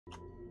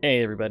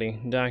Hey everybody,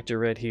 Dr.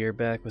 Red here,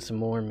 back with some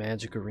more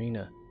Magic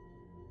Arena.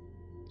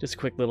 Just a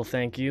quick little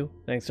thank you.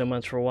 Thanks so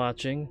much for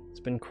watching. It's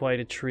been quite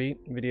a treat.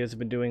 Videos have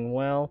been doing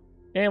well.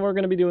 And we're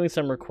going to be doing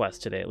some requests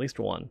today, at least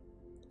one.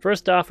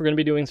 First off, we're going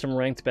to be doing some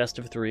ranked best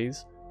of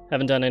threes.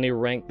 Haven't done any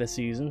ranked this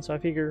season, so I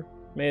figure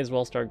may as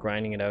well start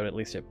grinding it out, at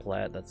least at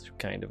plat. That's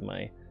kind of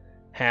my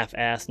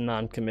half-assed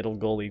non-committal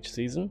goal each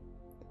season.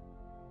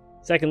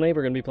 Secondly,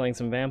 we're going to be playing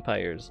some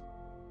vampires.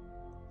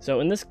 So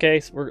in this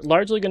case, we're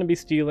largely going to be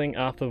stealing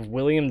off of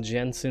William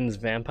Jensen's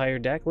vampire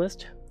deck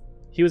list.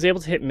 He was able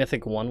to hit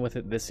Mythic 1 with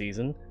it this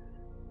season.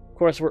 Of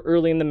course, we're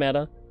early in the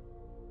meta.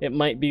 It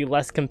might be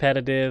less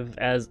competitive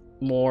as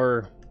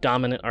more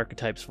dominant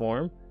archetypes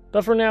form,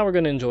 but for now we're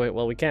going to enjoy it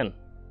while we can.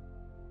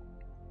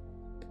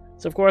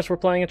 So of course we're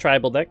playing a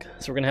tribal deck,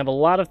 so we're going to have a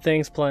lot of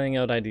things playing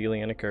out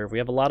ideally on a curve. We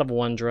have a lot of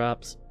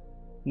 1-drops,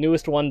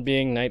 newest one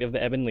being Knight of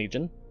the Ebon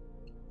Legion.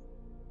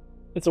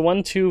 It's a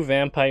 1/2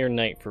 vampire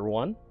knight for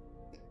 1.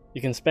 You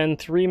can spend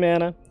 3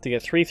 mana to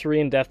get 3/3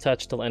 and Death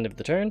Touch till end of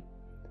the turn.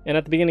 And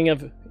at the beginning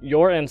of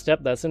your end step,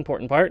 that's the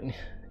important part,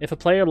 if a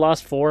player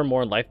lost 4 or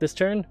more life this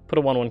turn, put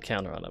a 1/1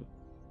 counter on him.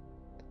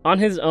 On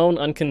his own,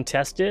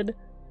 uncontested,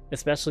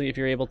 especially if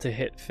you're able to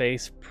hit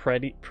face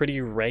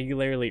pretty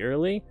regularly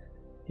early,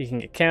 he can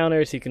get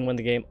counters, he can win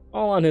the game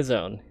all on his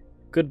own.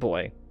 Good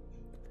boy.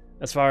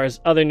 As far as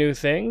other new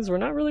things, we're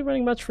not really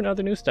running much for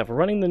other new stuff. We're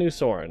running the new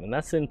Sorin, and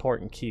that's the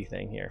important key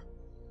thing here.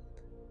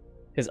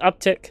 His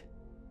uptick,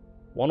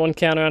 1/1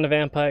 counter on a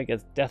vampire,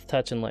 gets Death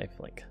Touch and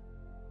Lifelink.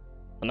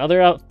 Another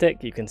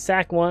uptick, you can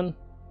sack 1,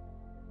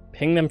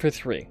 ping them for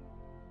 3.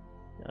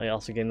 I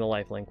also gain the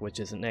Lifelink, which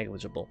isn't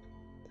negligible.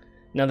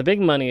 Now the big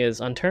money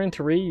is, on turn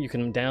 3, you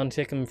can down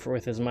tick him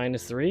with his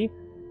 -3,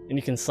 and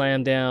you can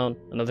slam down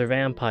another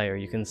vampire.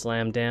 You can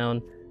slam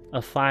down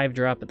a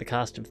 5-drop at the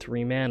cost of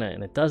 3 mana,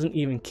 and it doesn't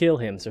even kill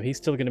him, so he's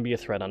still going to be a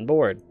threat on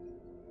board.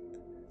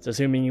 So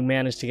assuming you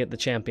manage to get the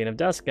Champion of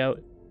Dusk out,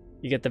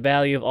 you get the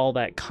value of all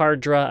that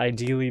card draw,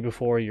 ideally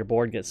before your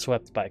board gets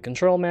swept by a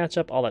control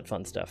matchup, all that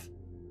fun stuff.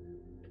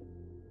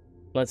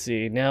 Let's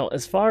see, now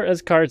as far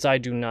as cards I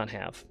do not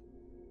have,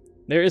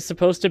 there is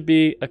supposed to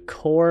be a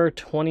core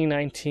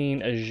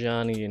 2019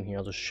 Ajani in here.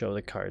 I'll just show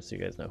the cards so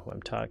you guys know who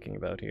I'm talking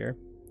about here.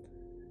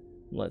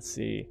 Let's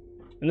see.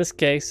 In this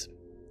case,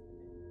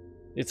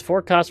 it's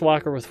 4-cost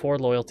walker with 4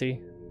 loyalty,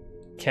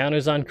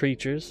 counters on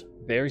creatures,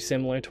 very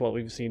similar to what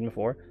we've seen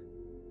before.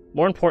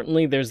 More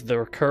importantly, there's the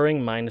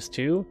recurring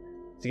 -2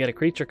 to get a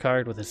creature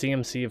card with a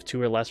CMC of 2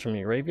 or less from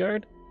your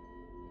graveyard.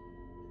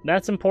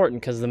 That's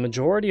important because the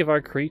majority of our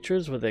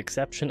creatures, with the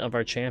exception of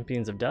our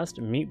Champions of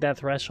Dust, meet that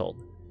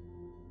threshold.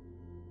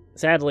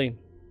 Sadly,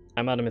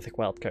 I'm out of Mythic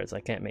Wildcards, I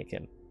can't make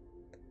him.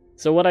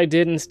 So what I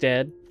did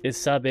instead is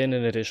sub in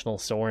an additional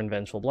Sorin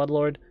Vengeful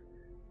Bloodlord.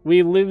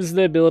 We lose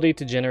the ability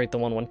to generate the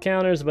 1/1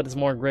 counters, but it's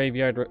more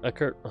graveyard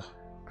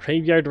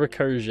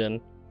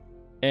recursion.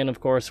 And of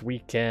course we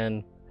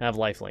can have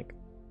lifelink,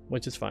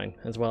 which is fine,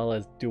 as well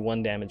as do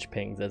 1 damage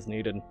pings as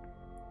needed.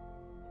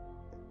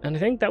 And I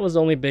think that was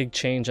the only big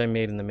change I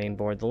made in the main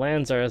board. The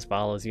lands are as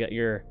follows. You got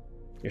your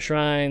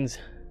shrines,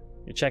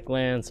 your check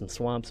lands, some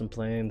swamps and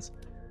plains.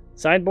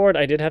 Sideboard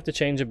I did have to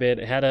change a bit.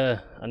 It had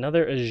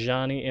another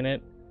Ajani in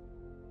it,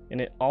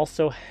 and it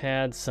also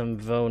had some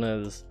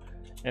Vonas.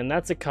 And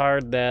that's a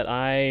card that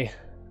I'm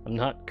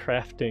not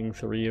crafting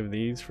 3 of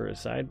these for a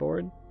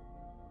sideboard.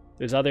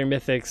 There's other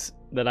mythics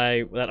that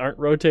aren't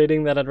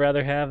rotating that I'd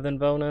rather have than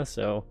Vona,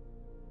 so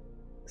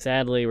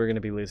sadly we're going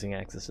to be losing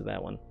access to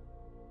that one.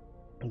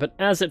 But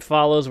as it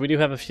follows, we do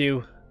have a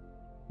few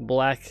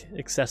black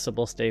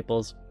accessible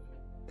staples.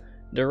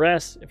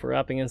 Duress, if we're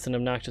up against an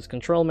obnoxious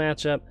control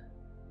matchup,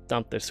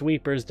 dump their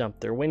sweepers, dump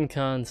their win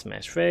con,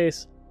 smash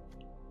face.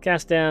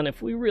 Cast down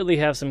if we really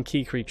have some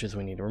key creatures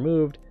we need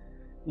removed.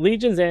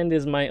 Legion's End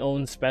is my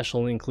own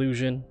special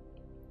inclusion.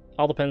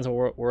 All depends on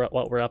what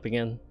we're up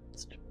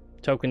against.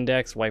 Token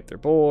decks wipe their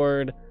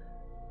board.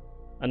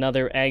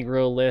 Another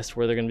aggro list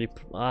where they're going to be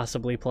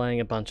possibly playing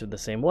a bunch of the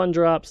same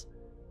 1-drops.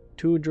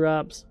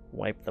 2-drops,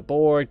 wipe the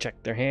board,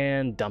 check their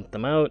hand, dump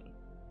them out.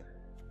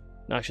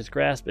 Noxious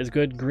Grasp is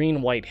good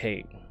green-white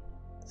hate.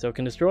 So it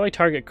can destroy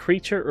target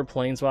creature or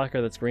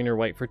planeswalker that's green or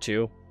white for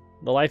 2.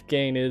 The life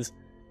gain is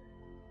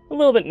a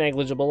little bit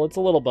negligible. It's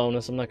a little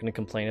bonus. I'm not going to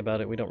complain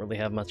about it. We don't really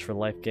have much for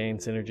life gain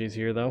synergies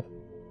here, though.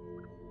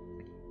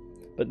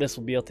 But this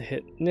will be able to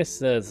hit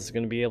Nissas, it's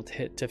going to be able to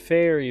hit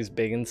Teferis,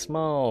 big and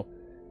small.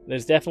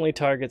 There's definitely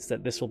targets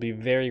that this will be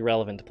very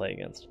relevant to play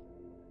against.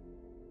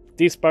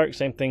 Despark,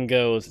 same thing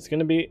goes. It's going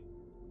to be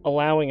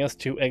allowing us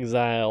to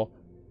exile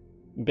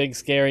big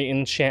scary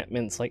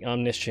enchantments like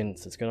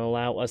Omniscience. It's going to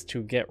allow us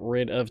to get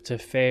rid of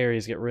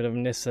Teferis, get rid of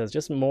Nissas,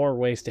 just more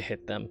ways to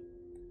hit them.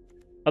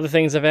 Other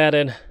things I've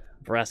added,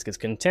 Vraska's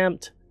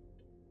Contempt.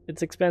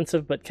 It's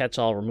expensive, but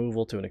catch-all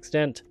removal to an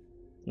extent.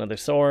 Another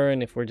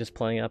Sorin if we're just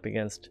playing up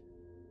against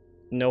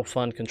no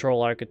fun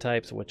control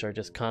archetypes, which are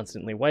just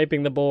constantly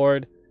wiping the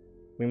board.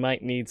 We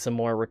might need some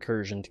more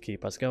recursion to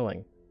keep us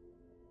going.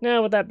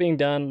 Now, with that being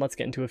done, let's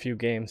get into a few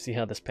games, see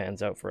how this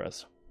pans out for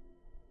us.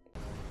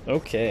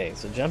 Okay,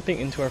 so jumping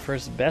into our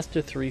first best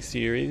of 3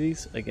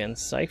 series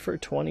against Cypher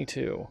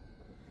 22.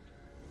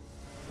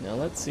 Now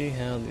let's see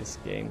how this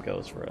game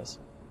goes for us.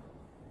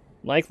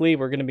 Likely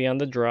we're going to be on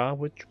the draw,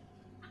 which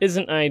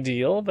isn't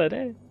ideal, but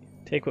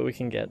take what we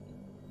can get.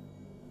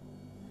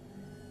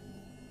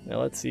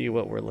 Now let's see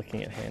what we're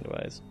looking at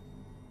hand-wise.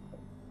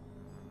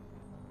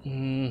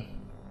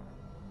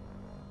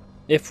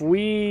 If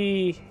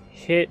we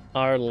hit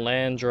our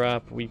land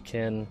drop, we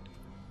can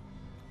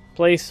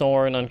play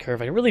Sorin on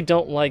curve. I really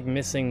don't like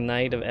missing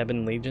Knight of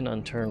Ebon Legion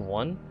on turn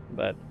 1,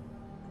 but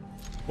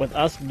with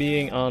us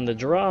being on the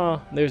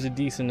draw, there's a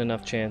decent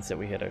enough chance that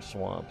we hit our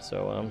swamp.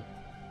 So,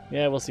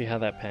 yeah, we'll see how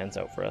that pans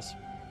out for us.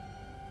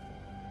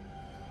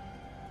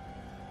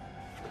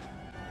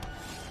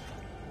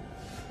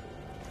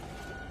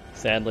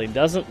 Sadly,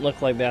 doesn't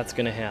look like that's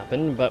going to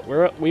happen, but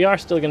we are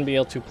still going to be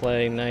able to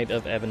play Knight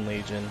of Ebon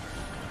Legion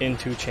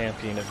into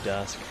Champion of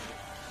Dusk.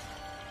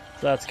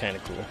 So that's kind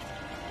of cool.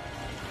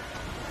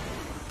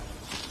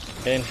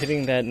 And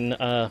hitting that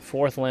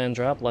 4th land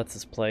drop lets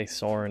us play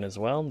Sorin as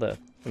well, the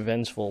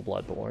Vengeful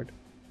Bloodborne.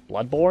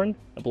 Bloodborne?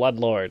 A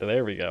Bloodlord,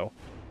 there we go.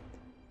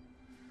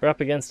 We're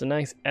up against a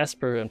nice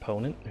Esper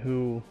opponent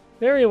who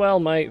very well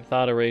might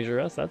Thought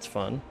Erasure us, that's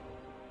fun.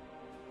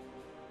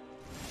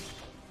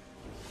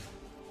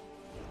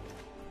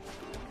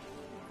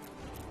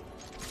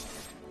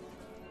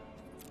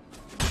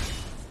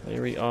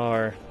 Here we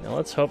are. Now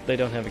let's hope they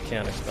don't have a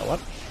counter spell up.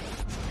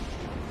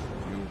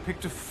 You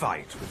picked a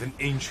fight with an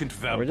ancient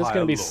vampire. We're just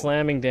going to be lord.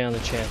 slamming down the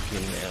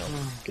champion now,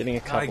 getting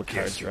a couple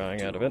cards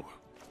drawing out of it.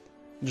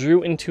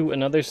 Drew into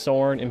another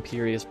Sorin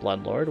Imperious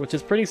Bloodlord, which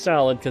is pretty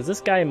solid because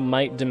this guy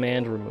might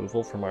demand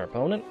removal from our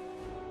opponent.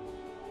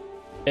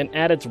 And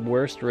at its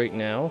worst right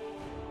now,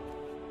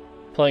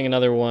 playing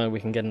another one, we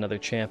can get another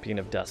Champion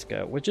of Dusk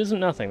out, which isn't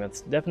nothing.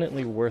 That's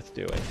definitely worth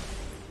doing.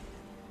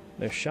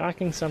 They're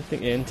shocking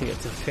something in to get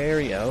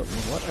Teferi out, and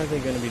what are they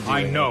going to be doing?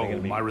 I know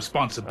my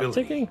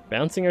responsibility. Upticking?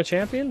 Bouncing our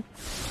champion?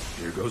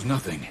 Here goes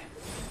nothing.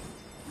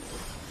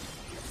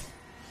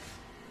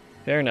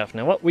 Fair enough.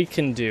 Now what we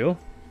can do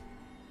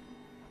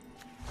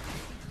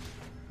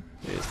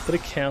is put a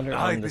counter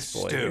on this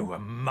boy. I bestow a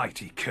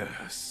mighty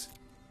curse.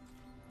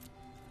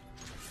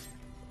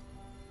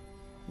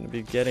 Going to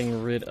be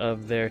getting rid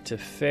of their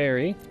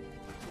Teferi.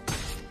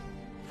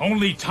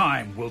 Only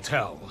time will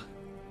tell.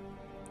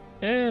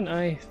 And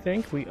I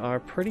think we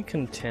are pretty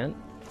content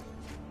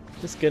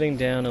just getting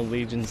down a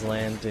Legion's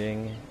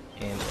Landing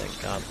and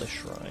a Godless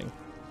Shrine.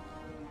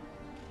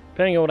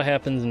 Depending on what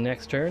happens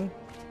next turn,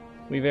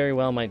 we very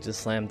well might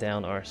just slam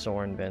down our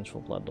Sorin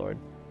Vengeful Bloodlord.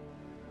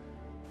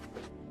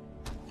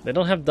 They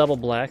don't have double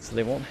black, so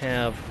they won't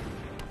have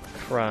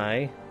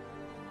Cry.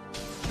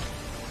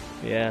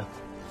 Yeah.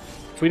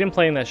 If we didn't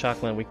play in that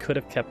Shockland, we could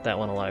have kept that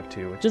one alive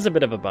too, which is a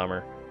bit of a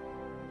bummer.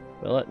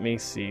 But let me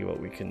see what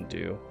we can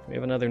do. We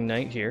have another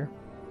Knight here.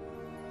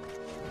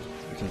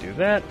 We can do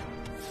that.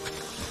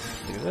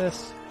 Do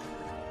this.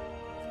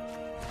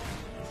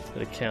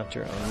 Put a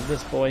counter on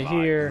this boy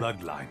here. My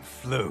bloodline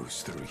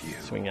flows through you.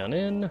 Swing on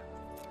in.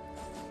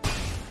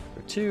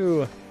 For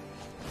 2.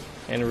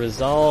 And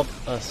resolve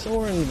a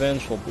Sorin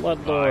Vengeful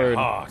Bloodlord.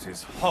 My heart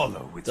is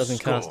hollow with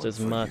Doesn't cost as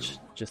much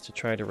just to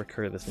try to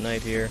recur this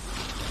Knight here.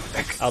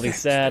 I'll be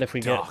sad if we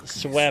get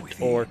swept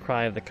or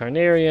Cry of the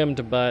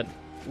Carnarium, but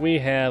we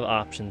have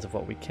options of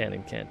what we can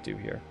and can't do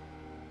here.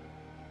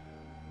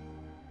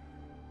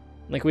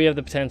 Like, we have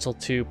the potential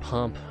to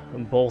pump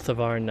both of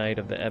our Knight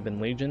of the Ebon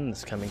Legion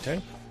this coming turn.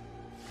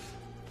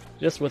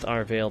 Just with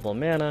our available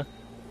mana.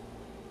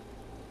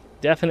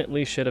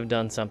 Definitely should have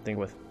done something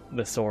with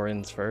the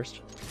Sorins first.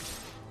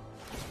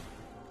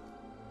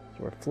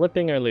 So we're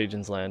flipping our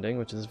Legion's Landing,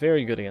 which is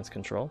very good against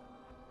control.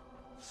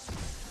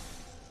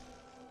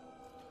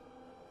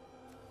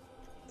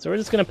 So we're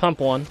just going to pump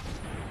 1.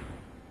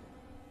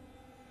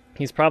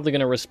 He's probably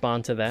going to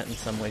respond to that in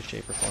some way,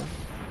 shape, or form.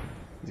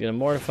 He's going to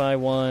Mortify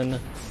 1. There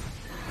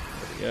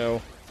we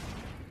go.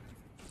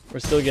 We're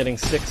still getting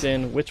 6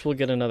 in, which will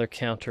get another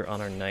counter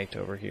on our Knight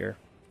over here.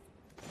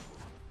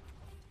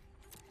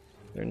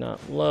 They're not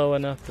low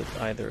enough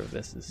that either of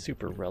this is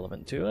super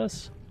relevant to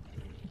us.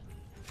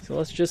 So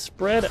let's just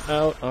spread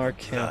out our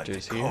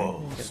counters here.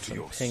 Get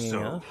some pinging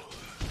up.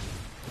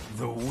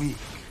 The weak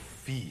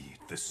feed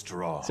the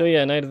strong. So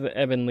yeah, Knight of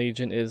the Ebon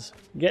Legion is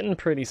getting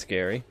pretty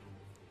scary.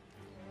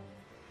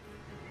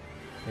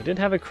 We did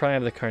have a Cry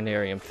of the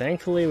Carnarium.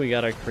 Thankfully, we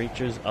got our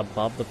creatures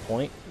above the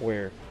point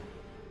where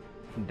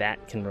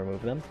that can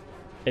remove them.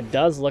 It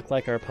does look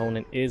like our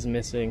opponent is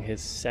missing his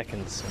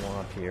second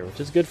swamp here, which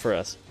is good for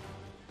us.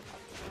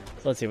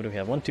 So let's see, what do we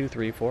have? 1, 2,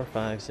 3, 4,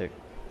 5, 6.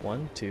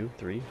 1, 2,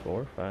 3,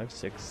 4, 5,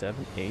 6,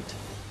 7, 8.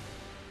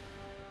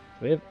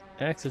 We have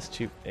access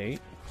to 8.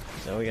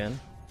 So again,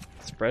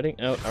 spreading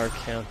out our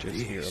counters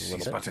here a little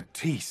bit. But a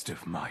taste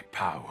of my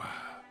power.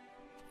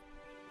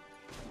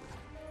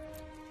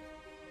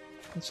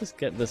 Let's just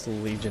get this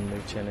Legion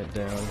Lieutenant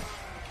down.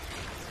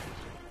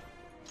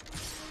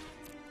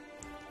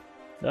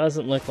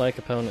 Doesn't look like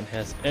opponent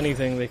has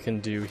anything they can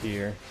do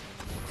here.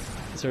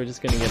 so we're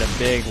just going to get a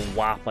big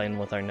whop in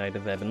with our Knight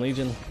of Ebon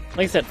Legion.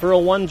 Like I said, for a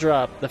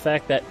 1-drop, the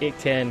fact that it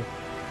can,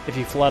 if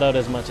you flood out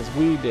as much as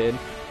we did,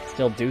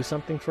 still do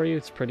something for you,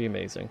 it's pretty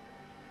amazing.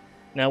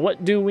 Now,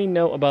 what do we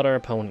know about our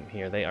opponent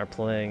here? They are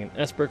playing an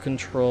Esper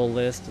control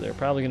list. They're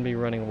probably going to be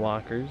running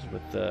walkers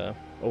with the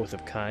Oath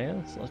of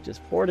Kaya. So let's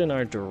just board in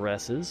our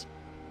duresses.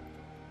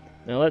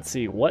 Now, let's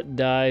see. What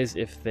dies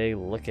if they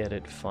look at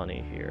it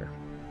funny here?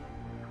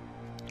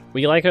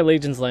 We like our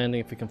Legion's Landing.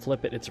 If we can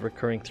flip it, it's a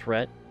recurring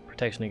threat.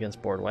 Protection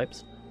against board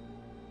wipes.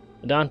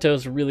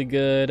 Adanto's really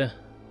good.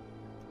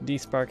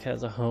 D-Spark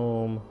has a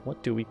home.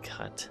 What do we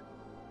cut?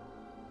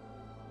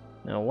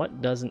 Now,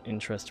 what doesn't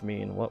interest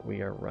me in what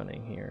we are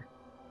running here?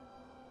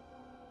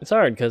 It's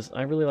hard, because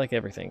I really like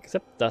everything,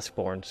 except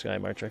Duskborn Sky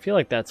Marcher. I feel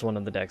like that's one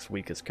of the deck's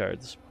weakest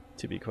cards,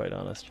 to be quite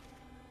honest.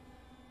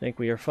 I think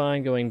we are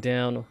fine going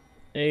down.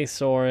 A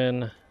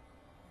Sorin.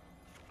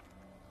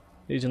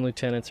 Legion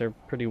Lieutenants are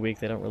pretty weak.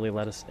 They don't really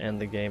let us end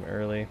the game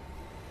early.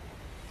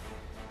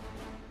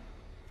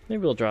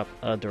 Maybe we'll drop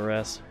a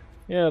Duress.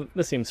 Yeah,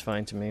 this seems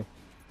fine to me.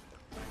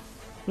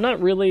 I'm not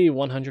really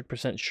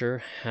 100%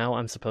 sure how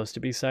I'm supposed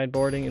to be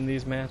sideboarding in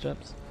these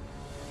matchups.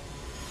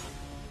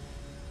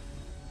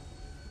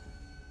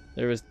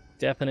 There was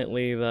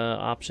definitely the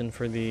option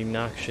for the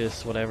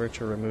Noxious whatever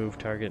to remove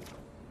target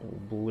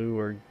blue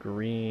or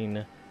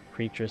green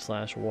creature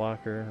 /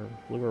 walker. Or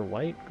blue or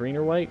white? Green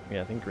or white?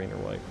 Yeah, I think green or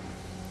white.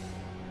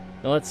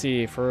 Now let's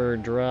see, for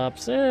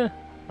drops,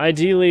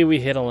 ideally we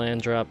hit a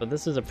land drop, but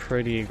this is a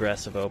pretty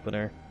aggressive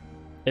opener.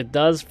 It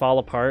does fall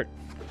apart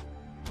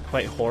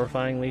quite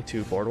horrifyingly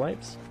to board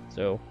wipes,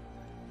 so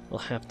we'll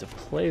have to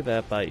play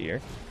that by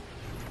ear.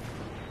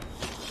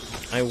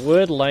 I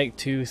would like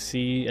to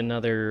see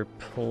another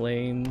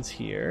Plains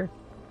here.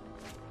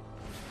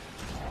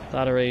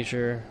 Thought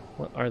Erasure,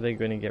 what are they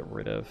going to get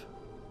rid of?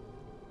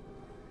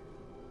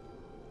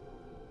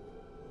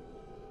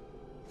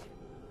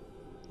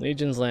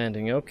 Legion's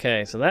Landing,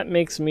 okay, so that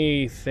makes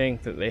me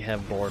think that they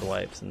have board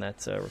wipes, and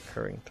that's a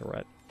recurring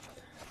threat.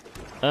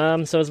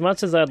 So as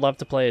much as I'd love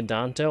to play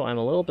Adanto, I'm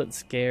a little bit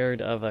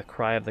scared of a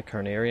Cry of the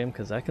Carnarium,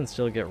 because I can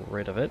still get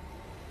rid of it.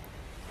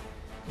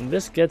 And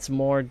this gets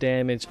more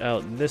damage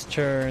out this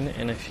turn,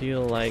 and I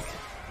feel like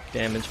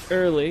damage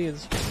early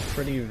is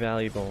pretty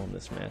valuable in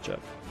this matchup.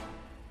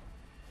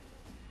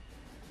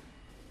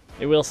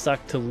 It will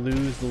suck to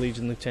lose the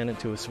Legion Lieutenant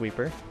to a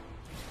sweeper.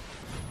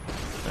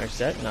 Our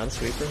set, not a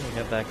sweeper. We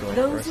have that going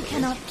for us. Those who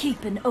cannot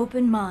keep an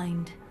open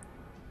mind.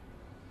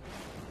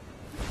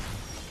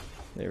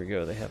 There we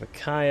go. They have a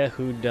Kaya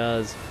who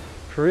does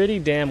pretty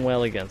damn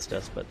well against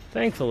us, but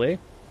thankfully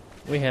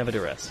we have a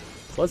Duress.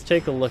 So let's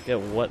take a look at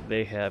what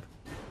they have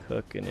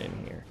cooking in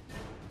here.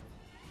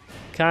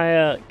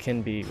 Kaya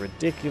can be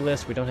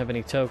ridiculous. We don't have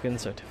any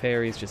tokens, so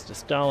Teferi's just a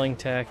stalling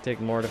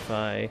tactic.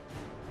 Mortify.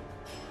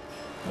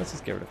 Let's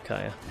just get rid of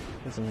Kaya.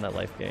 Isn't that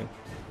life gain?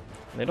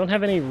 They don't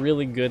have any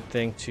really good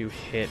thing to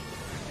hit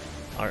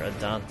our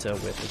Adanto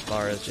with as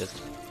far as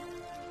just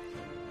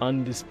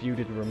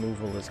undisputed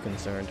removal is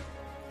concerned.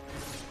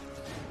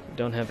 We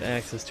don't have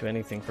access to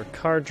anything for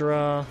card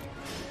draw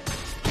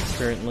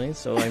currently,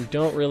 so I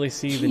don't really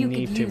see the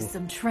need to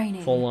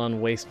full-on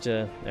waste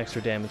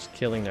extra damage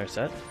killing their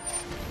set.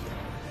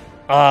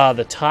 Ah,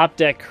 the top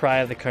deck Cry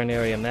of the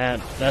Carnarium.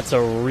 That's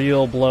a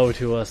real blow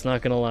to us,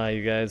 not gonna lie,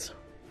 you guys.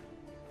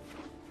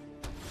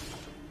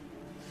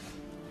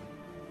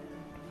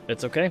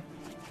 It's okay.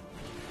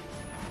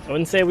 I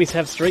wouldn't say we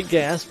have straight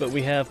gas, but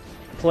we have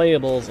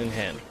playables in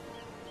hand.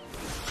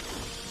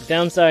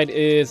 Downside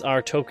is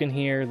our token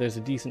here. There's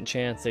a decent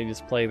chance they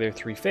just play their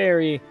 3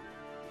 fairy,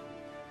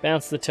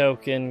 bounce the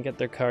token, get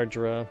their card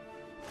draw,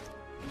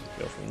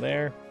 go from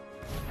there.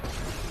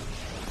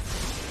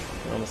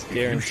 Almost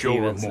guarantee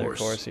that's their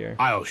course here.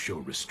 I'll show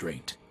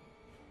restraint.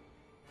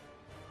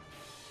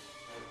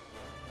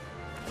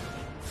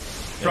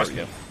 Trust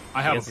me,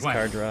 I have a plan. plan.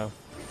 Card draw,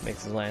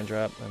 makes his land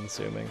drop, I'm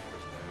assuming.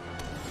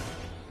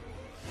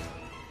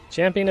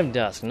 Champion of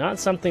Dusk, not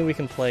something we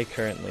can play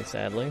currently,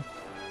 sadly.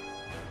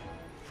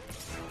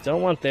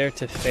 Don't want there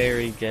to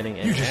Fairy getting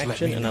in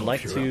action, and I'd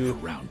like to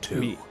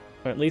be,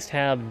 or at least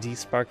have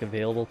D-Spark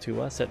available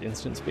to us at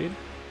instant speed.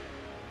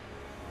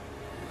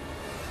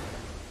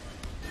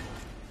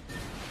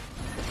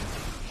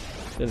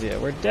 Because yeah,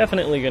 we're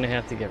definitely going to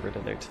have to get rid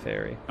of their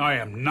Teferi. I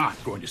am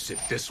not going to sit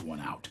this one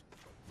out.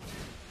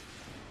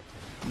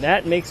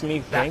 That makes me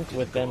think,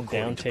 with them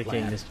down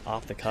taking just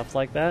off the cuff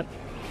like that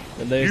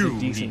there's a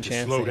decent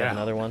chance they have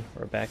another one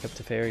or a backup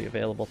Teferi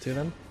available to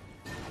them.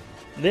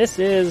 This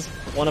is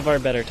one of our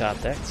better top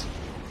decks.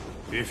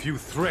 If you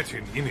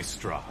threaten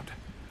Innistrad,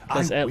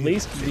 Plus, at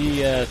least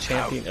the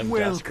Champion of Dusk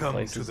welcome to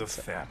replaces the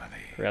family.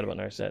 Forgot about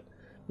Narset. At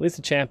least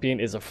the Champion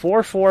is a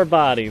 4/4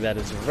 body that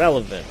is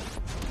relevant.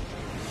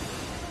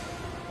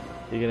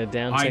 You're gonna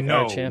down take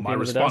our Champion my of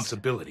the Dusk?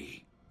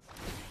 responsibility.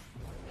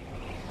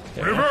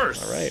 Okay,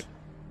 Reverse. All right.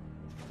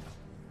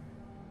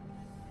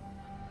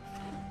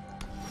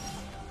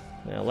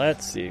 Now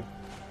let's see.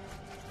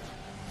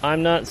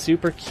 I'm not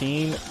super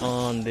keen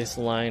on this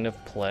line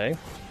of play.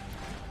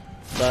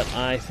 but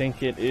I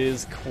think it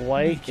is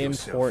quite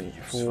important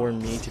for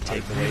me to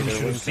take away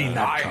their win con.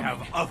 I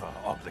have other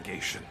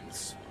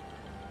obligations.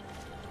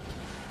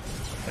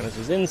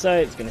 Damages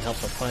insight, it's going to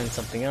help us find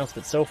something else,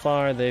 but so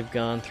far they've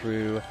gone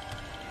through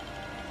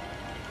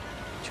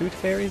 2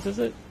 Teferis, is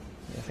it?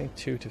 I think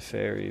 2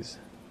 Teferis.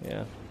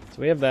 Yeah,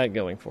 so we have that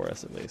going for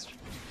us at least.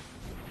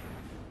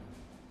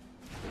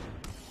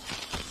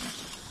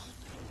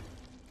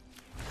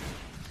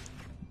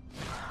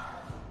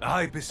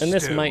 And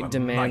this might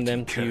demand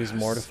them to use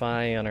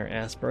Mortify on our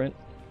aspirant.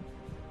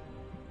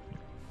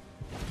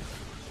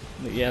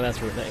 Yeah,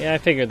 that's where. Yeah, I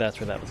figured that's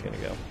where that was going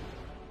to go.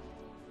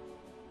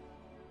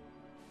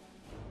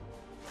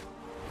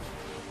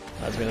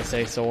 I was going to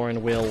say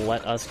Soren will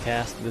let us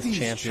cast this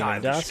Champion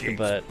of Dusk,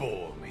 but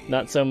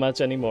not so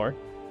much anymore.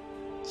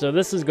 So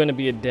this is going to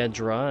be a dead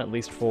draw, at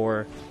least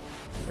for,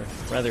 or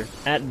rather,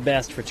 at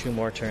best for 2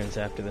 more turns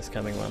after this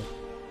coming one.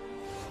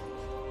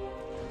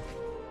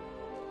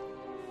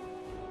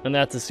 And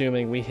that's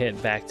assuming we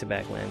hit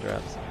back-to-back land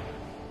drops.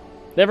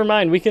 Never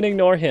mind, we can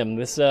ignore him.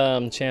 This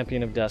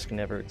Champion of Dusk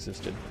never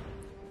existed.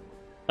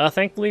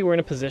 Thankfully, we're in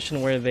a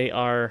position where they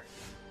are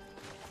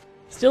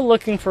still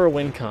looking for a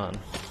win con.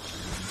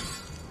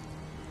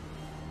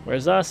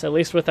 Whereas us, at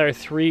least with our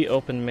 3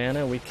 open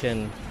mana, we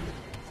can...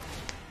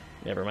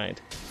 Never mind.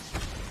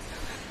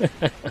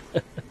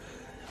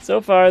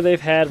 So far,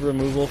 they've had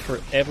removal for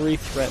every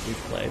threat we've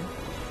played.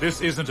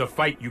 This isn't a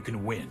fight you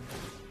can win.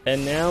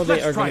 And now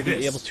they are going to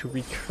be able to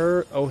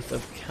recur Oath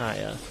of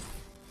Kaya.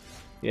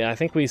 Yeah, I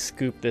think we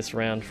scoop this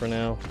round for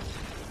now.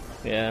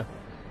 Yeah.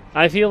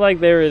 I feel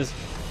like there is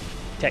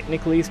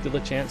technically still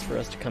a chance for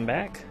us to come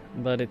back,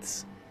 but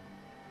it's,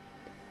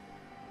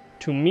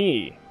 to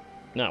me,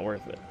 not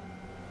worth it.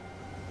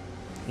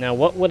 Now,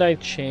 what would I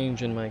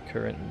change in my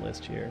current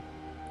list here?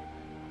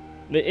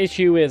 The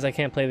issue is I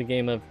can't play the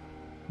game of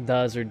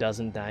does or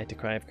doesn't die to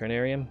Cry of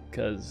Carnarium,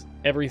 because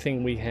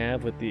everything we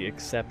have, with the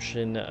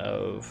exception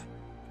of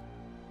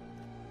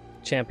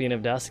Champion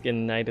of Dusk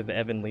and Knight of the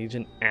Ebon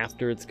Legion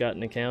after it's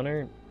gotten a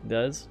counter,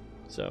 does.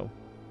 So,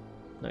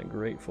 not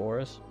great for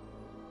us.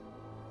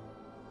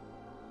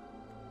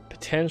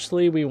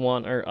 Potentially we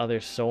want our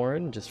other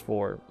Soren just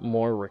for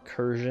more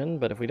recursion,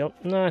 but if we don't,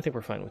 no, I think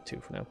we're fine with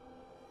 2 for now.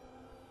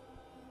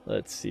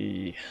 Let's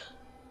see.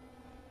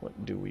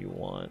 What do we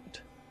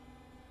want?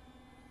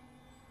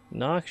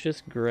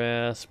 Noxious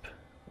Grasp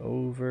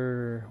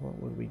over... What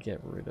would we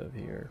get rid of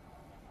here?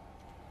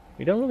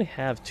 We don't really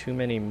have too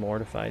many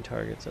mortified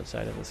targets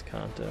outside of this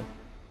Kanto.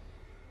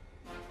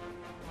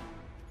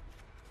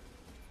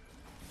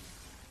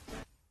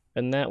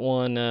 And that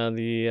one,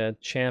 the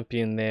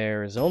champion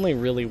there, is only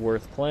really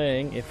worth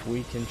playing if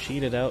we can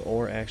cheat it out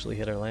or actually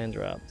hit our land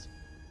drops.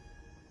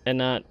 And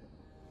not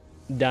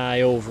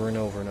die over and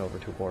over and over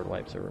to board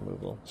wipes or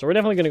removal. So we're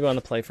definitely going to go on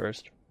the play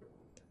first.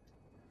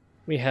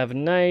 We have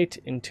Knight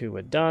into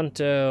a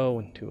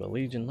Danto, into a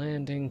Legion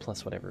Landing,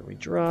 plus whatever we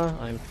draw.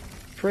 I'm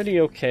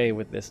pretty okay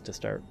with this to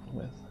start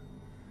with.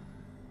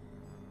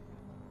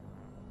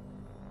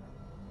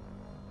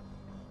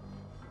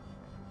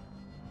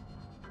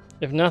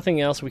 If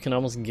nothing else, we can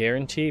almost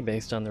guarantee,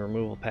 based on the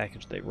removal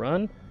package they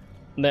run,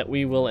 that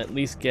we will at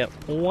least get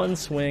 1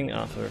 swing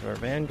off of our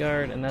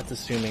Vanguard, and that's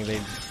assuming they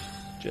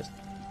just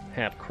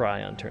have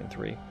Cry on turn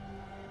 3.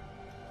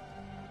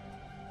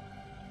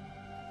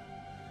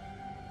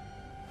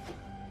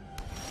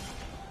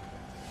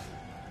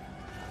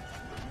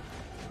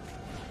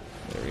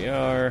 There we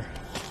are.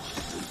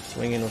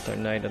 Swinging with our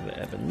Knight of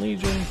the Ebon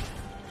Legion.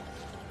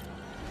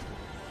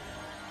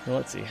 Well,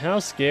 let's see. How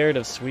scared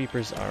of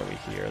sweepers are we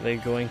here? Are they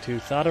going to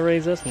Thought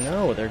Erase us?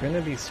 No, they're going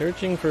to be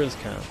searching for his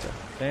counter.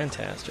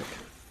 Fantastic.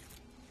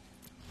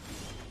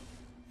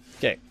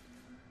 Okay.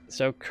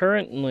 So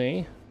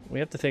currently, we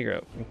have to figure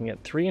out. We can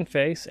get 3 in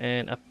face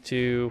and up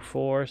to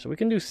 4. So we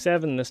can do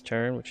 7 this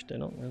turn, which I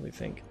don't really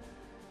think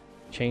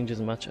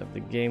changes much of the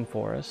game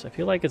for us. I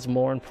feel like it's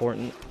more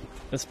important,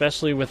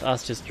 especially with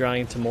us just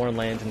drawing to more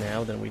land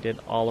now than we did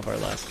all of our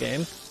last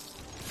game,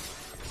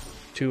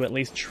 to at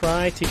least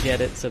try to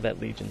get it so that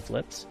Legion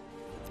flips.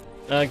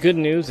 Good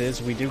news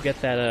is we do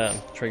get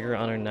that trigger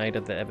on our Knight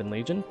of the Ebon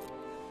Legion.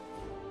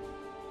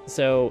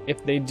 So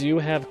if they do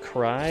have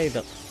Cry,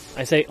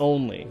 I say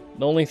only.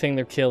 The only thing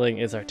they're killing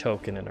is our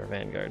token and our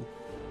Vanguard.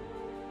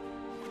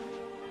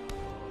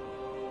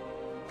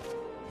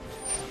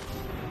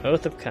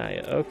 Oath of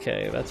Kaya.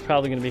 Okay, that's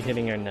probably going to be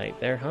hitting our Knight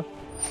there, huh?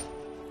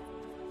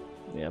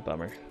 Yeah,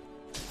 bummer.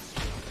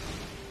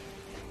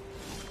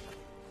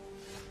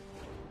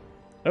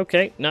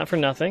 Okay, not for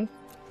nothing.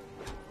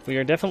 We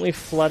are definitely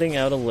flooding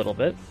out a little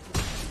bit.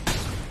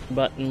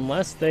 But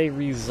unless they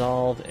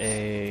resolve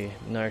a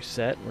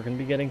Narset, we're going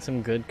to be getting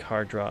some good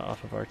card draw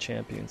off of our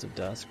Champions of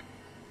Dusk.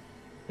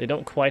 They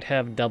don't quite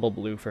have double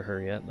blue for her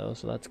yet, though,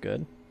 so that's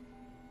good.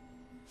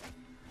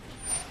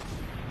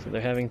 So they're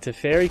having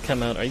Teferi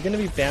come out. Are you going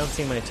to be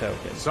bouncing my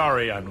token?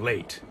 Sorry I'm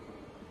late.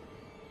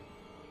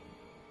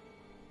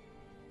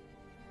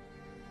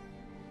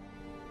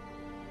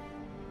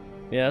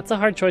 Yeah, that's a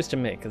hard choice to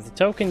make, because the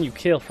token you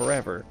kill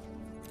forever.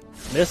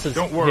 This is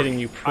Don't worry, hitting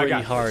you I pretty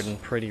got hard this.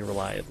 and pretty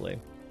reliably.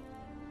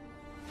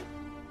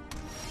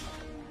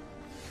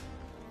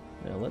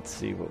 Now let's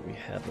see what we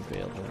have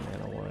available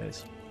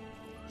mana-wise.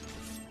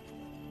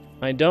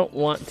 I don't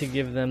want to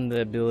give them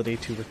the ability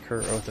to recur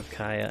Oath of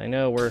Kaya. I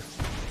know we're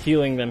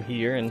healing them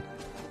here and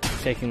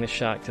taking the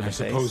shock to the I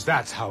face. suppose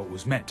that's how it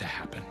was meant to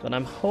happen. But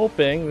I'm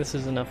hoping this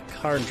is enough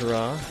card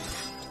draw.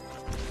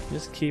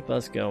 Just keep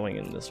us going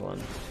in this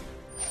one.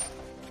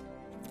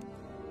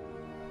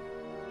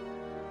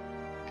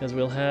 Because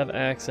we'll have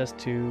access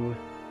to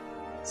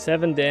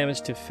 7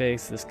 damage to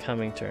face this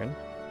coming turn.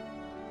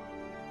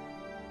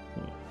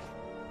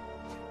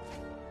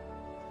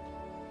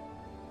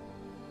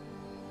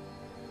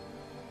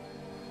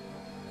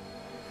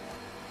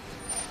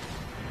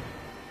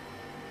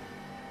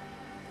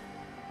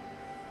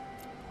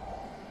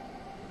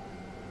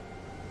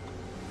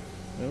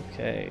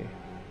 Okay.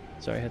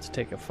 Sorry, I had to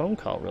take a phone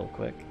call real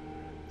quick.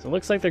 So it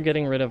looks like they're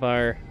getting rid of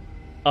our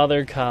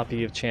other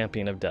copy of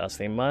Champion of Dusk.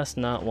 They must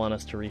not want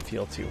us to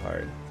refuel too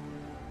hard.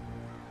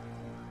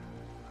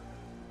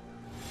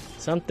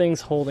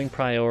 Something's holding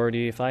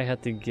priority. If I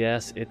had to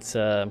guess, it's,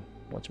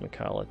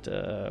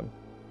 whatchamacallit,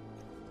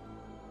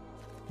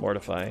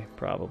 Mortify,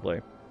 probably.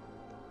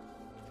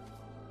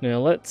 Now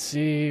let's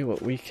see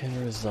what we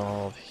can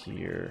resolve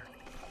here.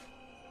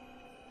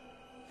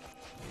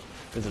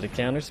 Is it a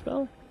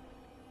counterspell?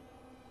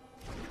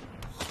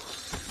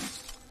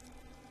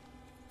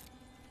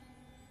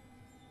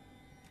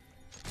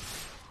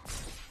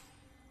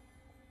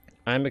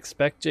 I'm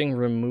expecting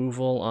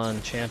removal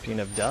on Champion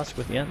of Dusk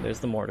with, yeah, there's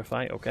the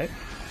Mortify, okay.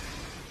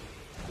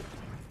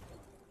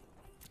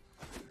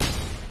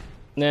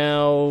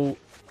 Now,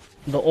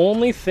 the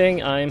only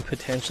thing I'm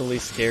potentially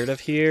scared of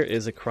here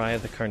is a Cry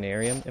of the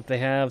Carnarium. If they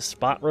have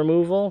spot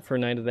removal for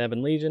Knight of the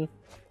Ebon Legion,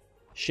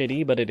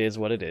 shitty, but it is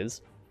what it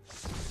is.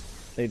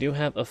 They do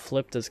have a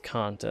Flipped as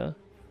Kanta.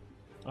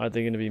 Are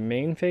they going to be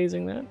main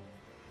phasing that?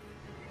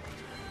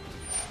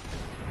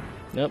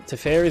 Nope,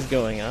 Teferi's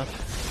going up.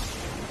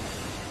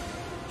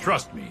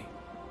 Trust me,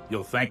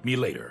 you'll thank me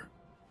later.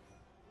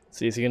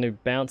 See, is he going to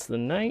bounce the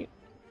Knight?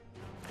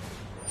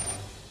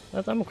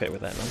 I'm okay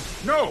with that, man.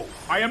 No,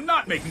 I am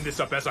not making this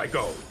up as I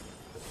go.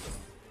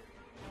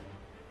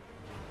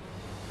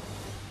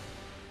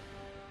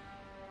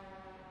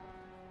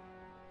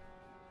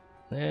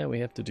 Yeah, we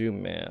have to do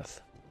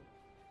math.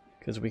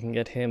 Because we can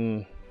get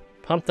him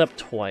pumped up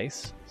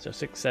twice. So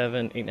 6,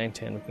 7, 8, 9,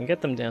 10. We can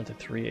get them down to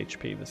 3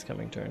 HP this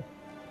coming turn.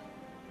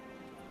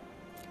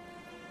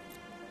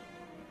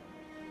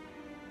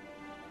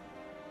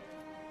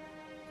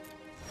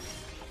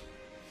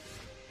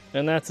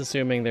 And that's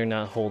assuming they're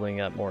not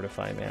holding up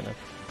Mortify mana.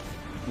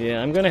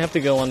 Yeah, I'm going to have to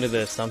go under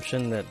the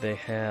assumption that they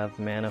have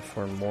mana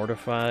for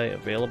Mortify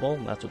available.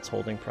 That's what's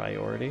holding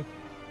priority.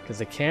 Because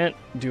they can't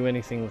do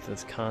anything with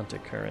this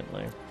Kanta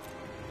currently.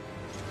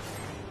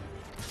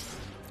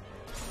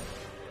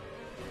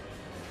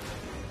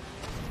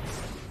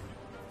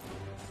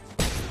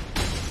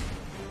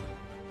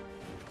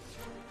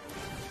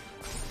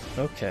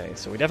 Okay,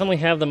 so we definitely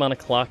have them on a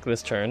clock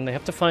this turn. They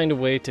have to find a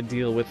way to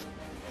deal with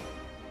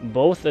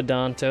both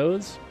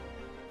Adantos.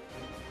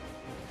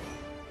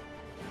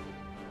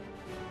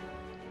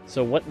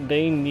 So what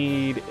they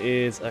need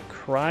is a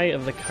Cry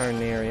of the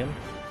Carnarium.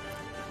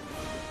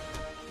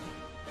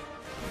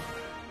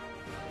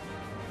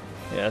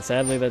 Yeah,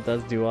 sadly that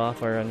does do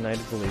off our Knight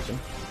of the Legion.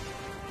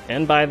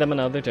 And buy them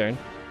another turn.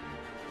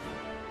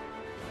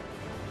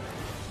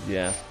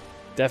 Yeah,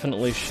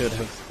 definitely should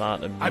have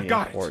thought of the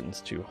importance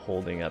to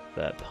holding up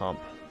that pump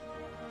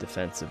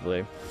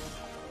defensively.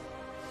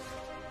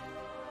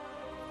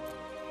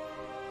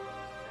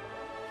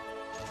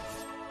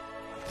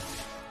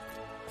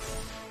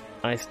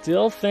 I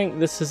still think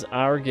this is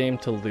our game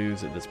to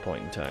lose at this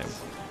point in time.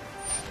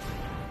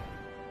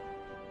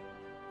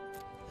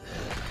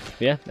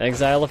 Yeah,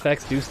 exile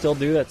effects do still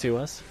do that to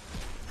us.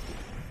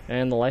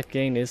 And the life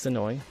gain is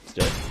annoying,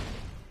 still.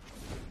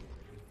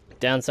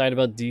 Downside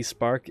about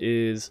D-Spark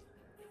is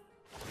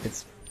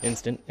it's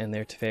instant, and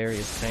their Teferi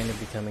is kind of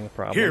becoming a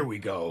problem. Here we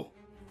go.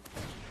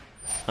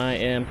 I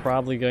am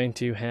probably going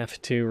to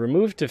have to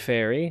remove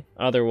Teferi,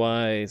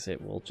 otherwise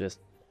it will just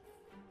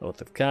Oath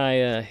of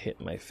Kaya,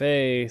 hit my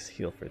face,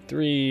 heal for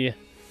 3,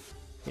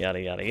 yada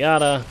yada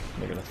yada.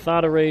 They're gonna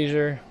Thought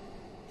Erasure.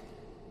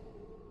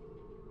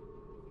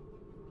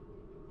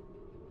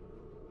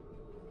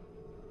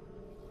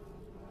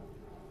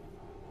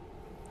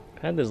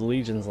 I've had this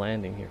Legion's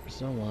Landing here for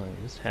so long,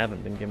 I just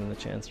haven't been given the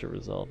chance to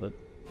resolve it.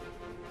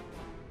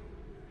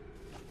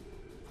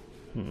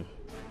 They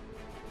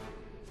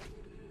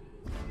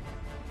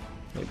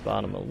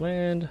bottom a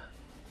land.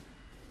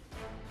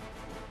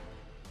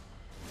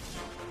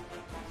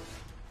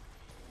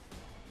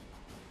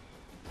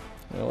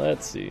 Well,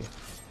 let's see.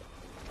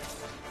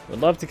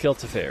 Would love to kill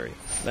Teferi.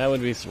 That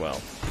would be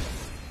swell.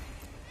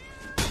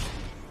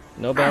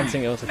 No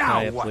bouncing Oath of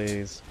Kaya,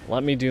 please.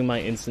 Let me do my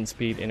instant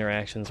speed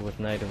interactions with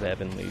Knight of the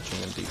Ebon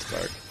Legion and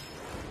D-Spark.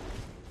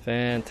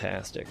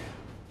 Fantastic.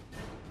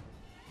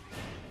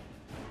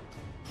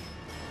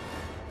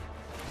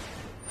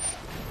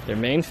 Their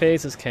main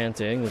phase is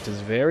canting, which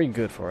is very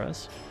good for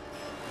us.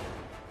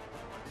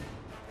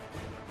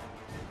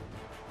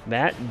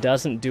 That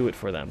doesn't do it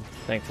for them,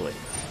 thankfully.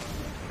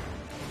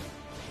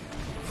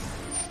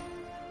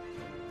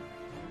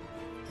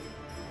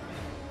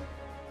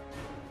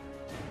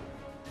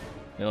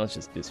 Now let's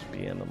just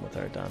PM them with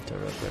our Dante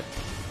real quick.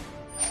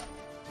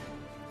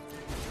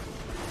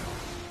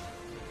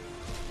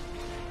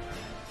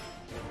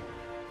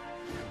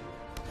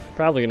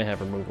 Probably gonna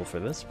have removal for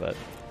this, but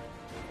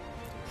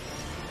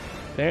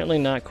apparently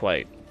not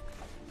quite.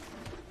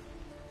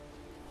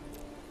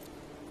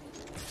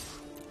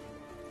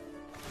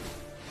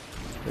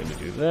 We're gonna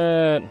do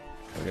that.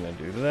 We're gonna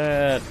do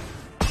that.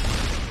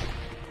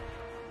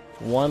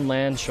 One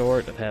land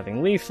short of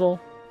having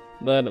lethal,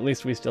 but at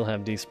least we still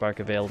have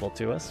D-Spark available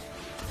to us.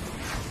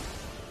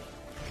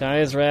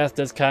 Kaya's Wrath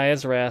does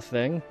Kaya's Wrath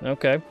thing.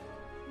 Okay.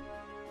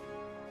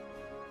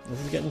 This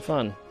is getting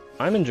fun.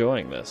 I'm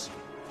enjoying this.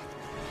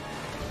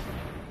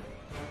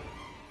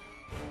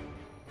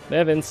 They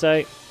have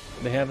Insight.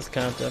 They have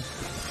Escanta.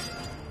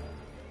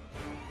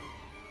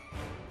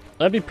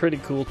 That'd be pretty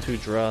cool to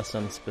draw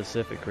some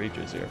specific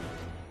creatures here.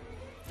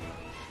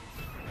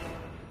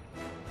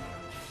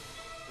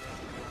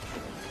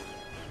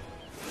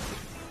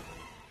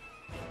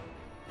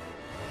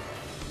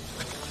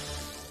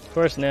 Of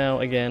course,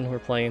 now, again, we're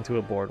playing to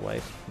a board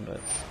wipe, but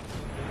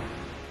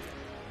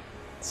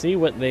see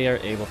what they are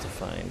able to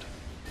find.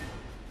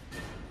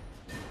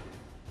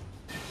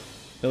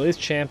 At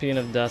least Champion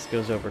of Dusk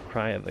goes over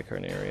Cry of the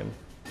Carnarium.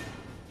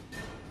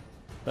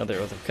 Another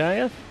Oath of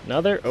Kaya.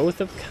 Another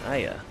Oath of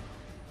Kaya.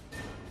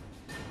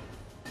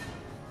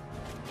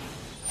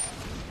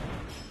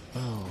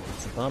 Oh,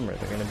 it's a bummer.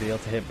 They're going to be able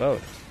to hit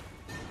both.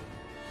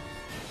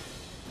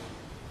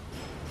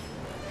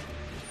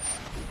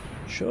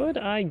 Should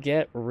I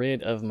get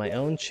rid of my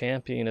own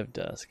Champion of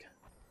Dusk?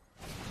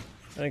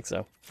 I think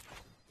so.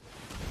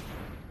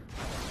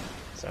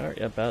 Sorry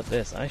about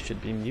this. I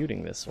should be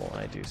muting this while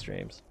I do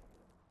streams.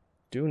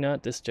 Do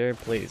not disturb,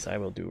 please. I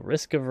will do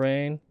Risk of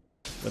Rain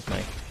with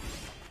my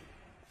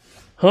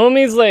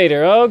homies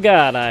later. Oh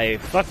god, I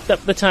fucked up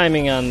the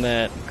timing on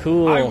that.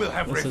 Cool. I will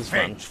have this is fun.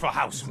 revenge for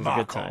House This is a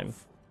Markov. good time.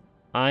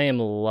 I am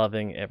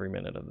loving every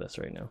minute of this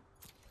right now.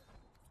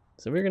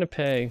 So we're gonna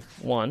pay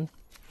 1.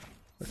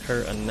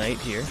 Recur a knight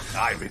here.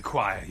 I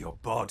require your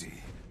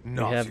body,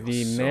 not We have your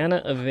the soul.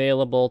 mana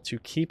available to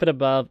keep it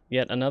above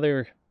yet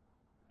another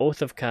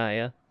Oath of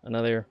Kaya,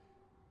 another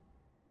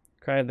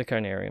Cry of the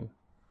Carnarium.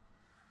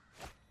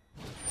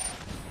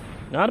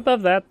 Not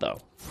above that, though.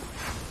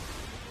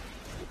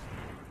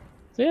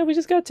 So yeah, we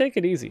just gotta take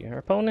it easy. Our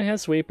opponent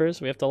has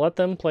sweepers. We have to let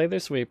them play their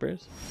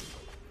sweepers.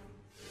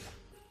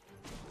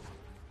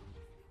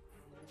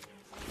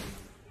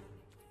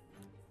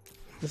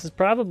 This is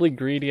probably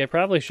greedy. I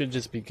probably should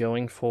just be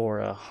going for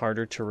a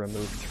harder to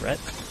remove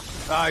threat.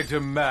 I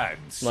demand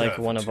Like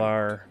one of servitude.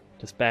 our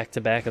just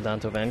back-to-back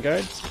Adanto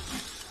Vanguards.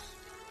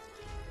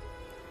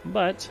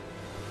 But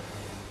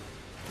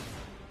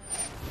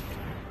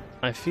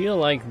I feel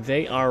like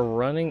they are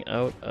running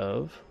out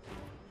of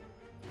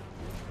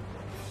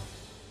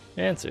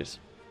answers.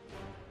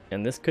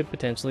 And this could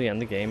potentially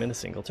end the game in a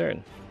single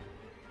turn.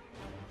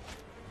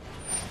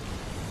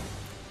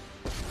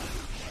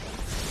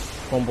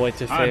 Homeboy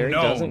Teferi I'm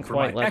known doesn't for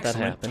quite my let that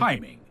excellent happen.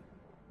 timing.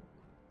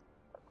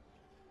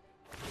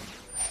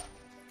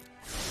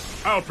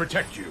 I'll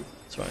protect you.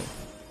 It's fine.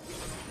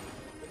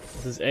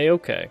 This is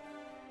A-okay.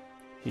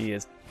 He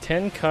is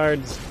 10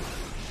 cards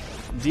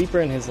deeper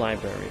in his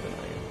library than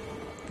I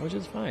am, which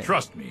is fine.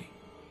 Trust me.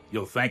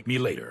 You'll thank me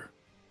later.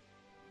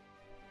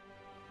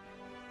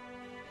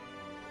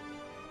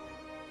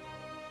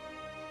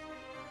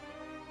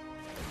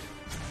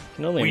 I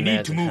can only We need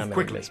imagine to move how many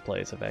quickly.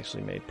 misplays have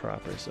actually made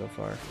proper so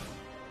far.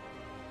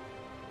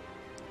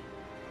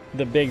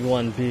 The big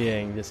one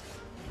being just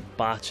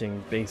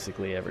botching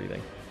basically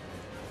everything.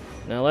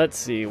 Now let's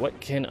see, what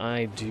can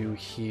I do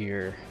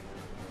here?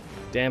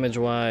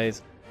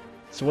 Damage-wise,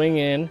 swing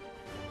in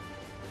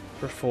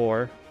for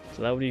 4.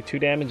 So that would be 2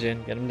 damage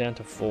in, get him down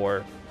to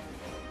 4.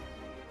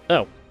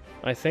 Oh,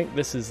 I think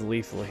this is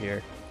lethal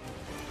here.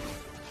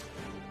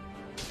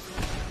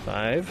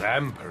 5.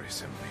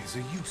 Vampirism is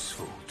a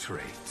useful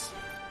trait.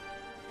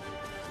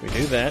 We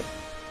do that.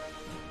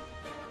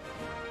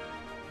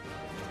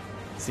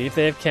 See if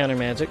they have counter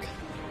magic.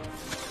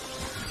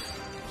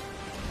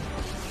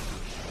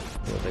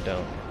 Well, they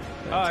don't.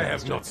 I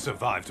have Fantastic. not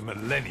survived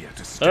millennia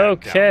to stand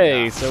Okay,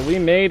 down now. so we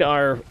made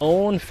our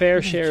own fair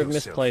Make share of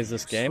yourself misplays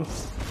this game.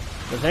 useful.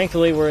 But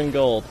thankfully we're in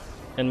gold.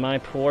 And my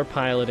poor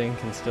piloting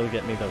can still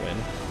get me the win.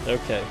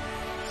 Okay,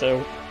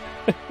 so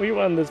we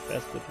won this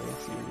best of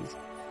 3 series.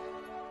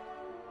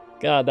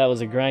 God, that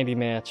was a grindy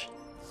match.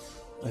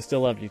 I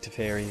still love you,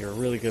 Teferi. You're a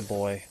really good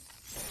boy.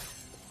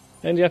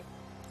 And yeah,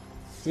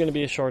 it's going to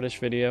be a shortish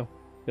video,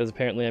 because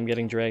apparently I'm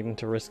getting dragged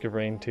into Risk of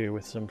Rain 2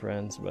 with some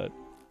friends, but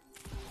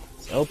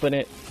let's open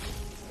it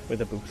with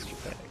a booster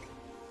pack.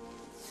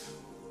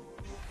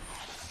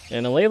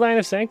 And a Ley Line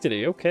of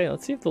Sanctity. Okay,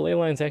 let's see if the Ley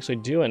Lines actually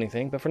do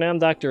anything. But for now, I'm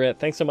Dr. Ed.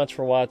 Thanks so much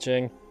for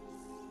watching.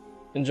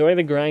 enjoy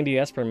the grindy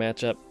esper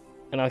matchup,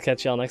 and I'll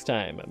catch y'all next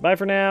time. Bye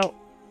for now,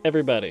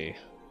 everybody.